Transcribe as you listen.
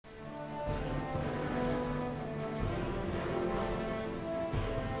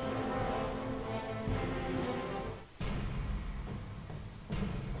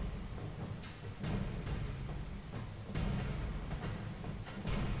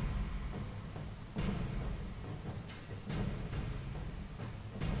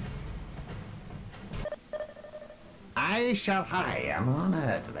I shall have... I am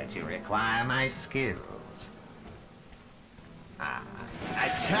honored that you require my skills. A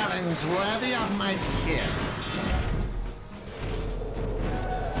challenge worthy of my skill.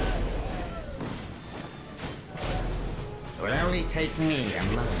 It will only take me a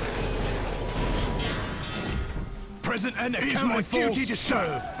moment. Present and accounted for. It is my duty to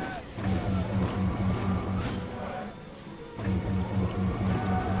serve.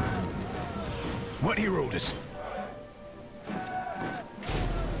 What are your orders?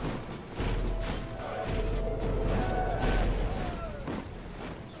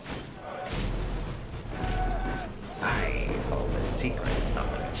 I hold the secrets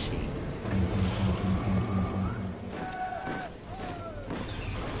of the machine.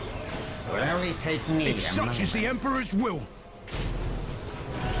 It will only take me if such is the Emperor's will.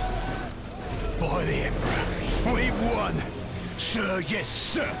 By the Emperor, we've won. Sir, yes,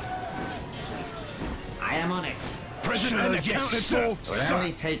 sir. I am on it. Present and accounted for, It will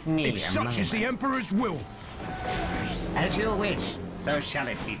only take me if such is the Emperor's will. As you wish, so shall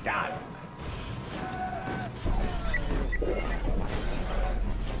it be done.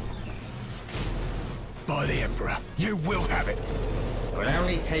 By the Emperor, you will have it. It will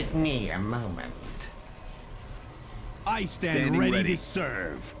only take me a moment. I stand ready to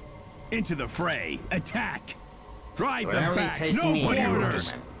serve. Into the fray, attack. Drive them back, no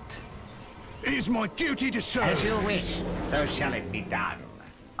quarters. It is my duty to serve. As you wish, so shall it be done.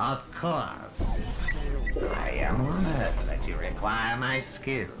 Of course. I am honored that you require my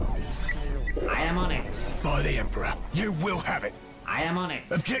skills. I am on it. By the Emperor, you will have it. I am on it.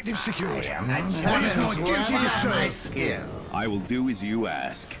 Objective secured. What is my duty to serve? My skill. I will do as you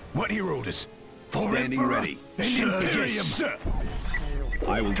ask. What are your orders? For Standing Emperor ready. And Imperium, yes, sir.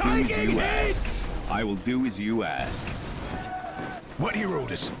 I will do as you ask. I will do as you ask. What are your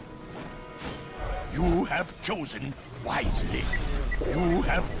orders? You have chosen wisely. You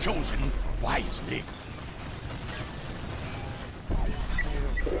have chosen wisely.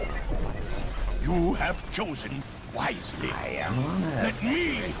 You have chosen wisely. I am honored. Let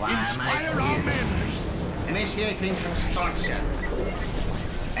me inspire our men. Initiating construction.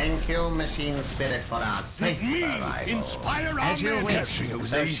 NQ machine spirit for our safe survival. Let me inspire our As you men. wish, Capturing it was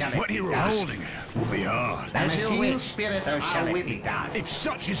so easy. shall it What be you're done. holding it will be hard. As you wish, so shall it be done. If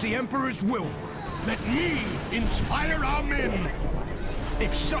such is the Emperor's will, let me inspire our men.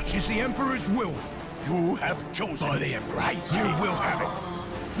 If such is the Emperor's will, you have chosen. By the Emperor, you will have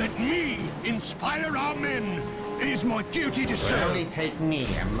it. Let me inspire our men. It is my duty to serve. It will only take me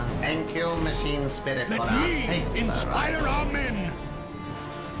a moment. NQ machine spirit for our safe survival. Let me inspire our men.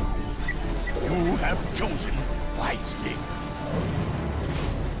 You have chosen wisely.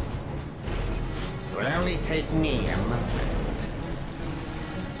 It will only take me a moment.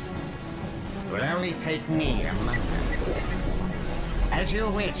 It will only take me a moment. As you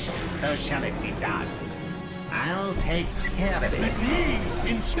wish, so shall it be done. I'll take care of it. Let me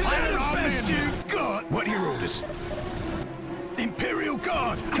inspire our men. Is that the best you've got? What are your orders? Imperial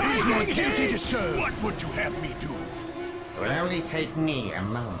Guard! It is my duty to serve. What would you have me do? It will only take me a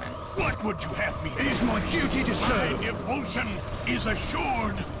moment. What would you have me do? It is my duty to serve. My devotion is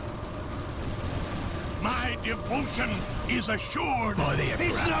assured. My devotion is assured. By the Emperor,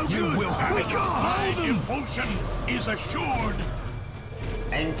 it's no good. You will have it. My devotion is assured.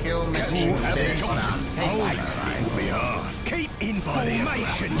 NQ machine spirit for our safe survival. It will be hard. Keep in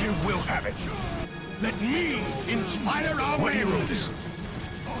formation. You will have it. Let me inspire our men. What are your orders?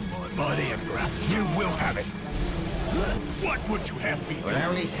 By the Emperor, you will have it. What would you have me do? It will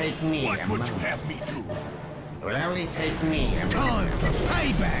only take me What a would moment. you have me do? It will only take me a moment. Time for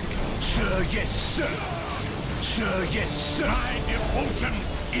payback. Sir, yes, sir. Sir, yes, sir. My devotion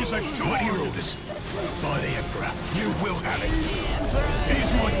is assured. What are your orders? By the Emperor, you will have it. It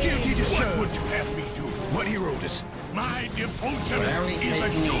is my duty to serve. What would you have me do? What are your orders? My devotion is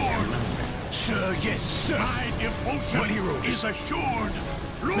assured. Sir, yes, sir. My devotion is assured.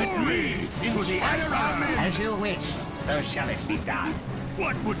 Let me inspire our men. As you wish, so shall it be done.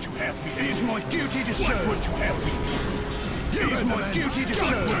 What would you have me do? It is my duty to serve. What would you have me do? It is my duty to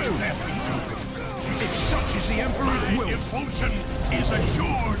serve. What would you have me do? If such is the Emperor's will. My devotion is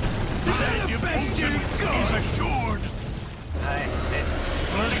assured. My devotion is assured.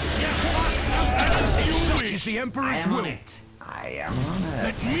 If such is the Emperor's will. I am honored.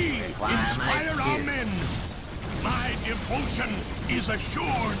 Let me inspire our men. My devotion is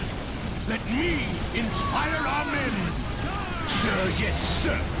assured. Let me inspire our men. Sir, yes,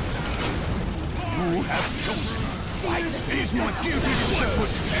 sir. You have chosen. It is my duty to serve. What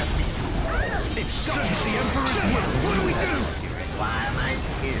would you have me do? If such is the Emperor's will, what do we do? You require my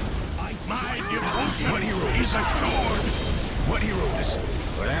skill. My devotion is assured. What are your orders?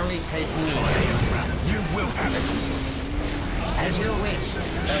 Will only take me. You will have it. As you wish,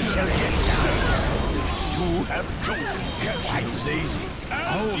 so shall it Yes, be sir. done. You have chosen. Capture was easy.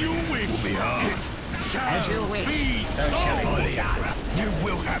 As you wish. Will be hard. As you wish, so shall it be done. You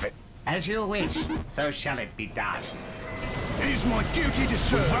will have it. As you wish, so shall it be done. It is my duty to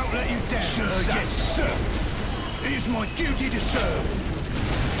serve. We won't let you down, sir. Yes, sir. It is my duty to serve.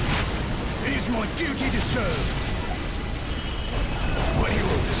 It is my duty to serve. What are your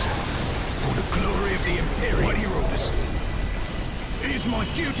orders? For the glory of the Imperium. What are your orders? It is my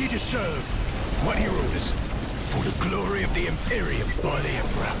duty to serve. What are your orders? For the glory of the Imperium. By the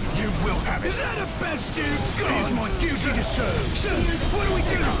Emperor. You will have it. Is that the best you've got? It is my duty to serve. Sir, what do we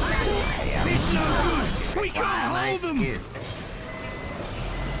do? It's no good. We can't hold them.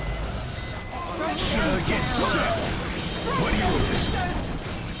 Sir, yes, sir. What are your orders?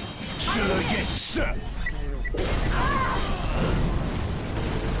 Sir, yes, sir.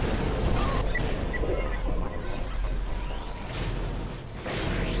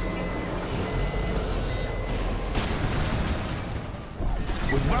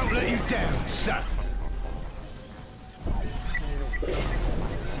 We won't let you down, sir.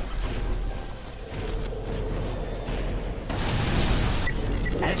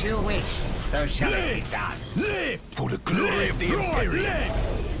 As you wish, so shall it be Live! done. Live! For the glory of the Imperium. Live!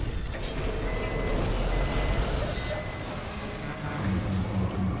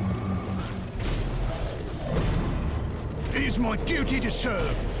 It is my duty to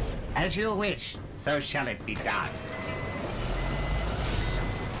serve. As you wish, so shall it be done.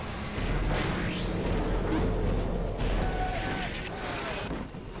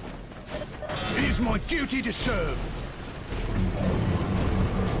 It is my duty to serve.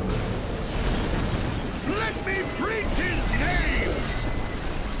 Let me preach his name!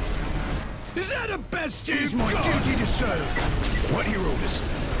 Is that the best you've got? It is my duty to serve. What are your orders?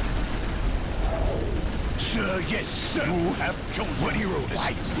 Sir, yes, sir. You have chosen. What are your orders?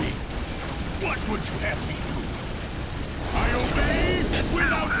 Wisely. What would you have me do? I obey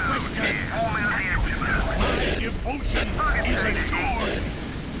without question. My devotion is assured.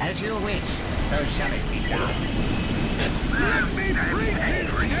 As you wish, so shall it be done. Let me preach his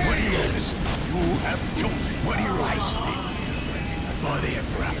name! What are your orders? You have chosen. What are your orders? By the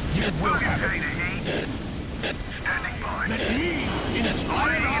Emperor, you will have it. Let me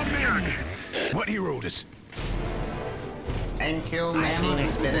inspire our men. What are your orders? Thank you, machine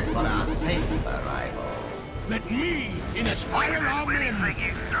spirit, for our safe arrival. Let me inspire our men.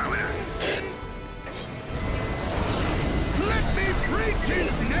 Let me preach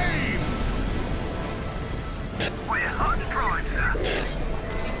his name. We're hot and prime, sir.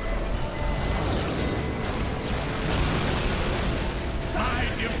 My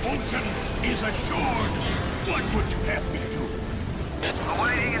devotion is assured. What would you have me do?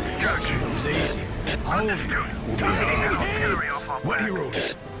 Awaiting instructions. It was easy. Hold it. What are your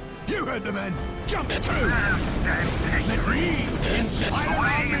orders? You heard the man. Jump through. Let me inspire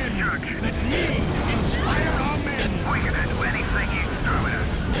our men. Let me inspire our men. We can do anything you throw at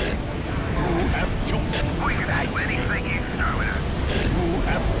us. You have chosen. We can do anything you throw at us. You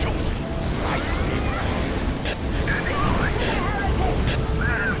have chosen wisely. Standing by.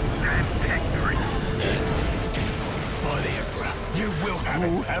 Damn victory. By the Emperor, you will have it.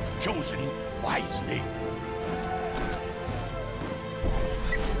 You have chosen wisely.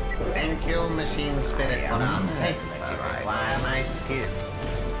 Thank you, machine spirit, for our safe arrival. Require my skills.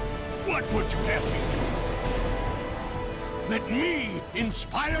 What would you have me do? Let me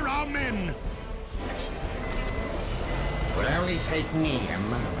inspire our men. Will only take me a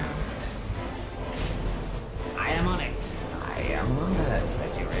moment. I am on it. I am honored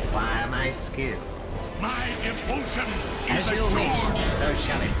that you require my skills. My devotion is As you assured. wish, so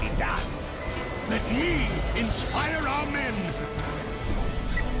shall it be done. Let me inspire our men.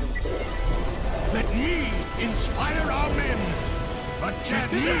 Let me inspire our men. Let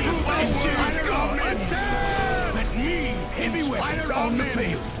me inspire our men. Let me inspire our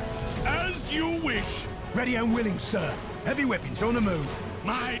men. As you wish. Ready and willing, sir. Heavy weapons on the move.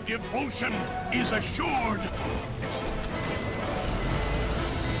 My devotion is assured.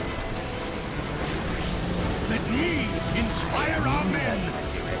 Let me inspire our men.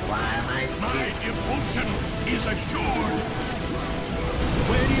 You require my My skills. devotion is assured.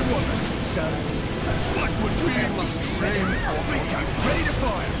 Where do you want us, sir? What would we big guns ready to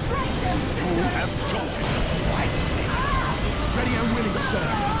fire. You have chosen wisely. Ready and willing, sir.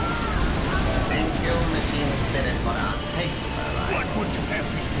 Thank you, machine spirit, for our safe arrival. What would you have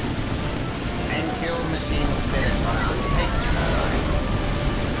me do? Thank you, machine spirit, for our safe arrival.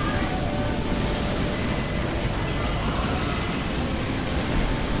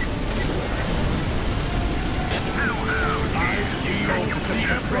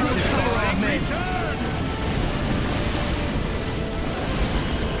 suppressive fire men.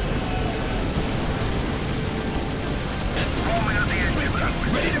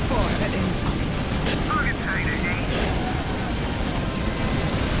 Ready to fire. Setting. Target tater heat.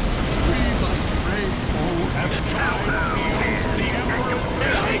 We must break. Who have tried heals the Emperor's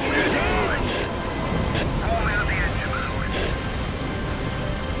will. Form out the engine mode.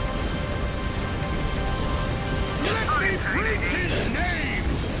 Let me preach his name!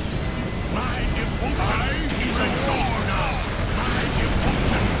 My devotion is assured now! My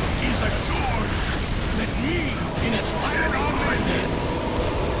devotion is assured! Let me inspire our men!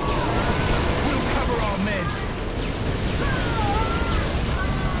 We'll cover our men!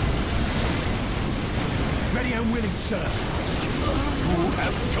 Ready and willing, sir. Who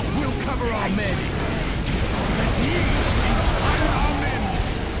have chosen? We'll cover our men! Let me inspire our men!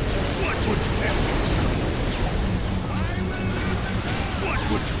 What would you have me do? What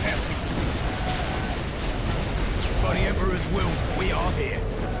would you have me do? By the Emperor's will, we are here.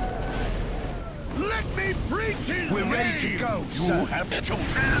 Let me preach his name! We're ready to go, sir. You have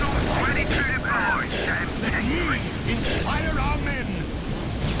chosen. Ready to deploy. Let me inspire our men.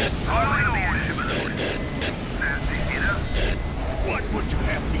 Following the engine mode. That's easy enough. What would you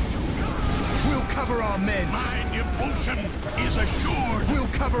have me do? We'll cover our men. My devotion is assured. We'll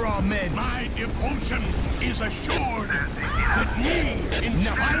cover our men. My devotion is assured. Let me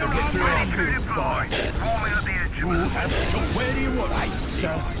inspire our men. Ready to deploy. Form out the engine You mode. have chosen. Where do you want it,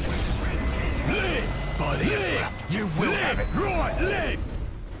 sir? Live, buddy. Live. You will have it. Right, live.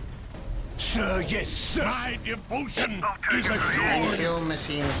 Sir, yes, sir. My devotion is assured. Kill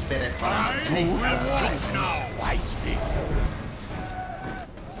machine spirit for I our sake. have chosen now wisely.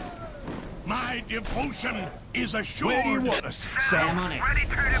 My devotion is assured. Where do you want us, I'm on it. Ready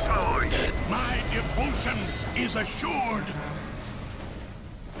to deploy. My devotion is assured.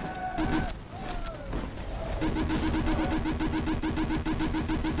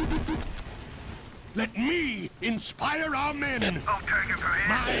 Let me inspire our men. I'll take it from here.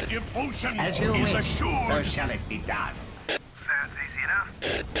 My devotion As you is wish, so assured. shall it be done. Sounds easy enough.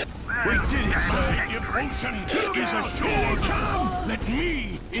 We did it, sir. My devotion is assured. Let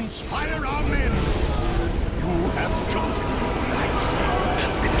me inspire our men. You have chosen wisely.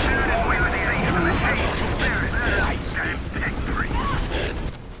 As soon as we were the age of the machine, spirit, Wisely. tech free.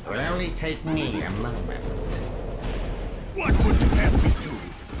 Will only take me a moment. What would you have me do?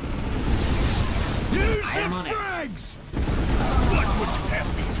 Use I am the on it. frags! What would you have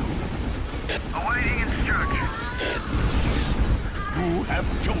me do? Awaiting instructions. You have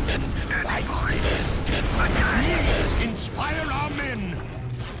chosen wisely. Let me inspire our men.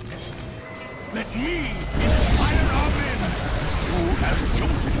 Let me inspire our men. You have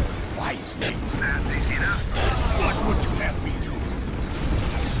chosen wisely. Sounds easy enough. What would you have me do?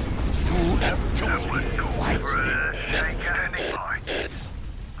 You have chosen wisely. Shake standing by.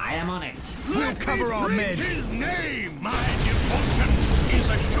 I am on it. We'll cover our men. His name. My devotion is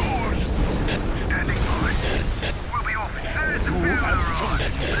assured. Standing by. We'll be off as soon as the You fuel have arrives.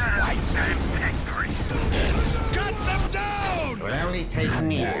 chosen wisely. Tech free. Cut them down! Will only take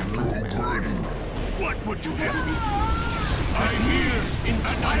me a moment. What would you have me do? I'm here,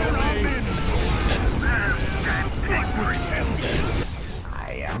 inspire our men! What would you have me do? I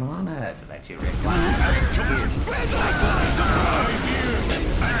am honored that you require my I've skill. chosen. Where's our flies? I'm here,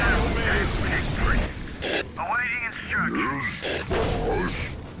 and I obey. Awaiting instructions.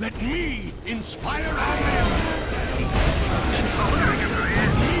 Let me inspire our men! I'll take it from here.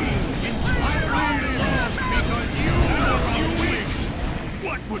 Let me inspire our men! Because you wish!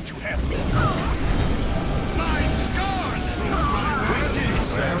 What would you have me do? My scars prove my word!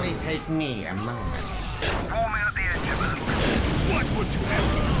 Will only take me a moment. Form out the engine mode. What would you have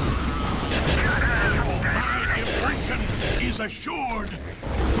me do? My devotion is assured! My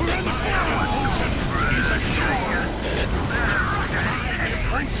devotion is assured! My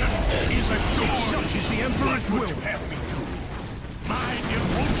devotion is assured! Such is the Emperor's will! What would you have me do? My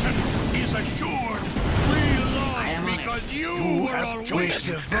devotion is assured! We lost because you were always... We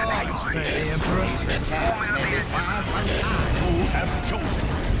survived, Emperor! Maybe far some time. Who have chosen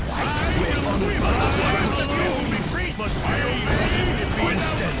wisely? Our retreat must be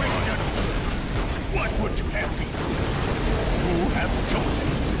without question! What would you have me do? You have chosen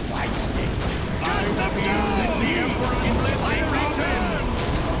wisely. I will be the Emperor inspire our men.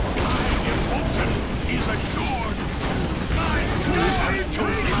 My devotion is assured. My soul has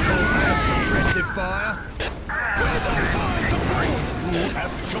chosen suppressive fire. Where's our fires to burn? You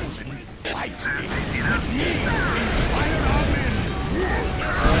have chosen wisely. Let me inspire our men.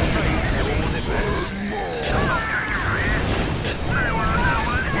 Praise all that matters.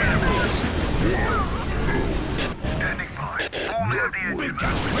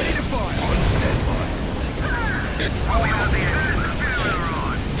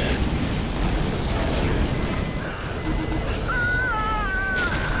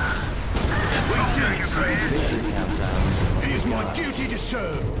 my duty to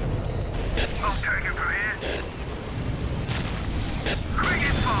serve. I'll take it from here. Quick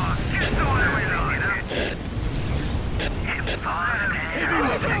and fast, just so I reload it. Hit fast. Heavy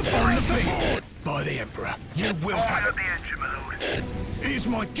weapons on the field. By the Emperor, you will have At it. the engine, my lord. It is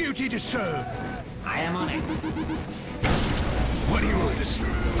my duty to serve. I am on it. What are your orders?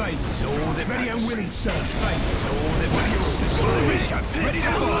 Faith is all that ready and willing, sir. Faith is all that what are your orders? Ready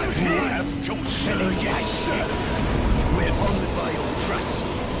to fight. We have chosen. Sir, yes, sir. We're honoured by your trust.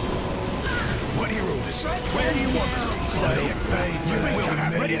 What are your orders? Where do you want us? Sir, you will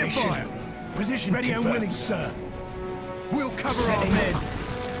have ready to fire. Position ready and willing, sir. We'll cover our men.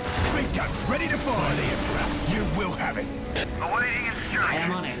 Big guns ready to fire. By the Emperor, you will have it. Awaiting I instructions.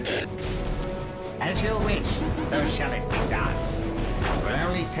 am on it. As you wish, so shall it be done. It will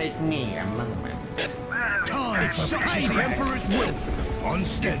only take me a moment. Time for such is the Emperor's will. On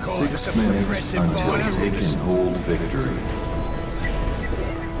stand. 6 minutes until taking hold victory.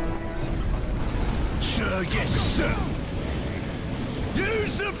 Sir, yes, sir.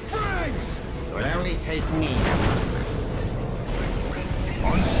 Use the frags. It will only take me a moment.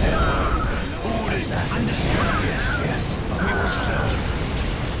 On stand. Orders understood. Yes, yes. We will serve.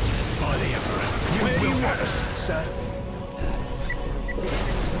 By the Emperor, you will have us, sir.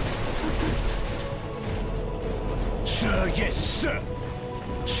 Sir, yes, sir.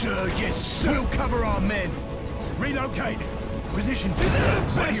 Sir, yes, sir. We'll cover our men. Relocated. Position. Is it the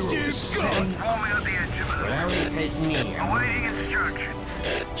best you've got? Warming up the engine, my It will lord. only take me a moment. Awaiting instructions.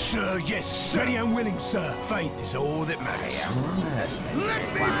 Sir, yes, sir. Ready and willing, sir. Faith is all that I matters. am honored. Let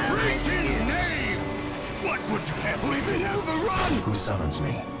me preach his name! What would you have? We've been overrun! Who summons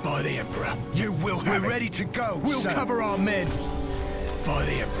me? By the Emperor. You will have We're ready to go, We'll cover our men. By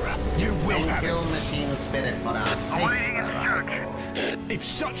the Emperor. You will Thank have you, it. machine spirit, for our Awaiting safe arrival. instructions. If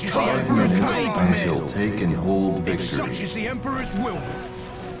such is the 5 Emperor's will, minutes cover our until men. taking hold If victory. such is the Emperor's will.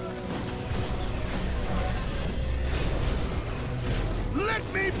 Let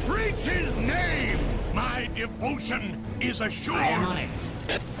me preach his name! My devotion is I am assured. on it.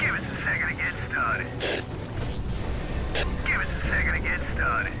 Give us a second to get started. Give us a second to get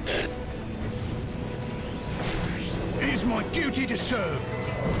started. It is my duty to serve.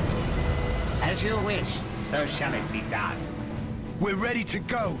 As you wish, so shall it be done. We're ready to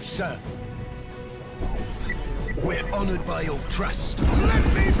go, sir. We're honored by your trust. Let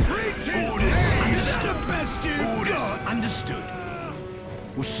me preach his Orders name. Understood. The best you've Orders got. Understood.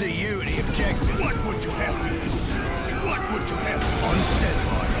 We'll see you at the objective. What would you have me do? What would you have me on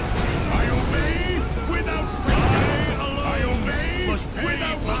standby? I obey without question. I obey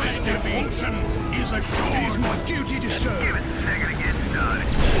without question. Devotion is assured. It is my duty to Give serve. us a second to get started.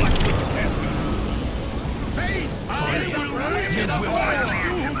 What would you have me do? Faith, I will live in a world.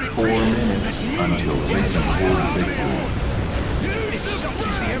 4 minutes until taking hold victory. If such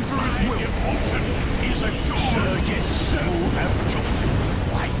is the Emperor's will. Devotion is assured. Sir, yes, sir. You have chosen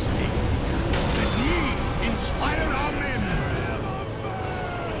wisely. Let me inspire our men.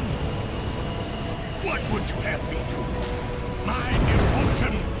 What would you have me do? My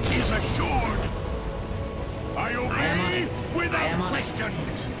devotion is assured. I I am on obey it. I am without on it. question.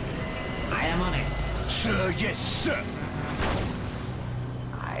 I am on it. Sir, yes, sir.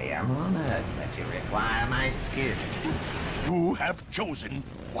 I am honored that you require my skills. You have chosen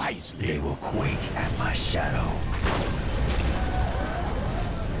wisely. They will quake at my shadow.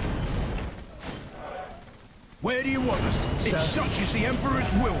 Where do you want us, sir? If such is the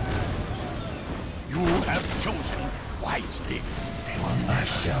Emperor's will. You have chosen wisely. I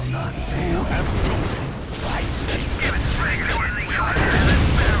shall not fail. You have chosen wisely. Give us a second to get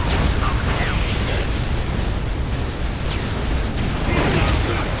started.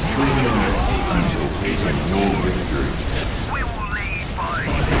 Until taking hold victory. We will lead by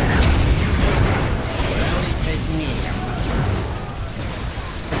It will only take me a moment.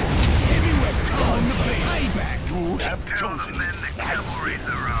 Heavy weapons on the field. Payback. You have tell the chosen men the wisely. cavalry's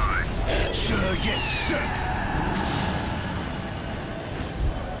arrived. Sir, yes, sir.